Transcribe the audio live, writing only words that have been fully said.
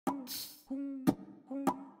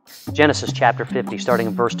Genesis chapter 50, starting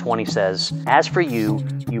in verse 20 says, "As for you,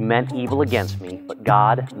 you meant evil against me, but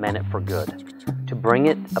God meant it for good, to bring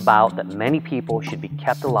it about that many people should be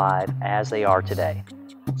kept alive as they are today.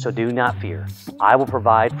 So do not fear. I will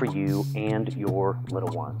provide for you and your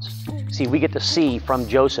little ones." See, we get to see from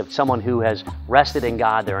Joseph someone who has rested in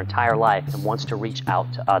God their entire life and wants to reach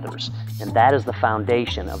out to others. And that is the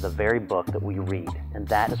foundation of the very book that we read. And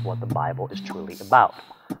that is what the Bible is truly about.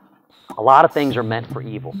 A lot of things are meant for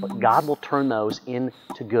evil, but God will turn those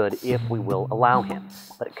into good if we will allow Him.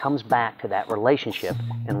 But it comes back to that relationship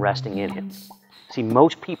and resting in Him. See,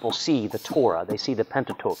 most people see the Torah, they see the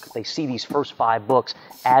Pentateuch, they see these first 5 books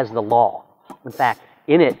as the law. In fact,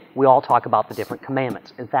 in it, we all talk about the different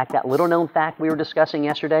commandments. In fact, that little known fact we were discussing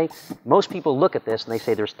yesterday, most people look at this and they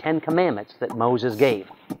say there's 10 commandments that Moses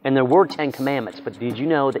gave. And there were 10 commandments, but did you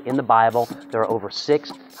know that in the Bible there are over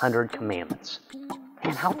 600 commandments?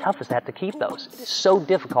 Man, how tough is that to keep those? It is so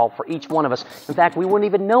difficult for each one of us. In fact, we wouldn't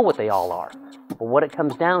even know what they all are. But what it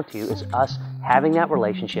comes down to is us having that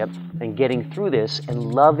relationship and getting through this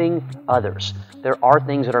and loving others. There are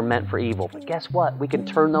things that are meant for evil, but guess what? We can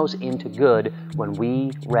turn those into good when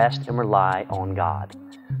we rest and rely on God.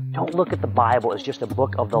 Don't look at the Bible as just a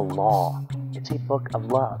book of the law. It's a book of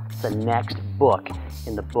love. The next book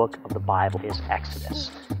in the book of the Bible is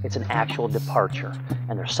Exodus. It's an actual departure.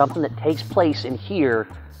 And there's something that takes place in here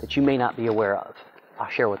that you may not be aware of. I'll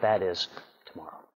share what that is